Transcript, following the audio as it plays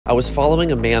I was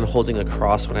following a man holding a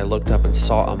cross when I looked up and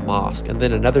saw a mosque, and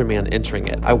then another man entering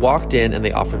it. I walked in and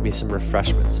they offered me some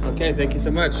refreshments. Okay, thank you so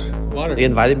much. Water. They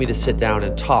invited me to sit down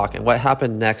and talk, and what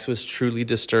happened next was truly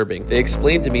disturbing. They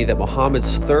explained to me that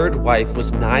Muhammad's third wife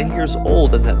was 9 years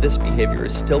old and that this behavior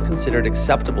is still considered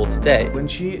acceptable today. When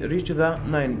she reached the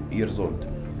 9 years old.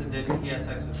 And then he had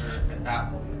sex with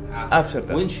her After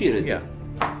that. When she ready? Yeah.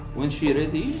 When she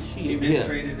ready, She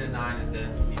menstruated at 9 and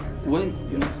then he had sex.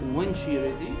 when she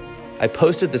ready. I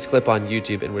posted this clip on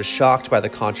YouTube and was shocked by the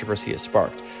controversy it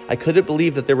sparked. I couldn't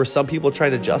believe that there were some people trying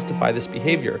to justify this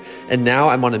behavior, and now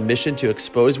I'm on a mission to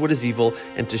expose what is evil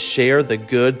and to share the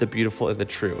good, the beautiful, and the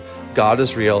true. God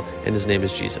is real, and his name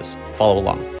is Jesus. Follow along.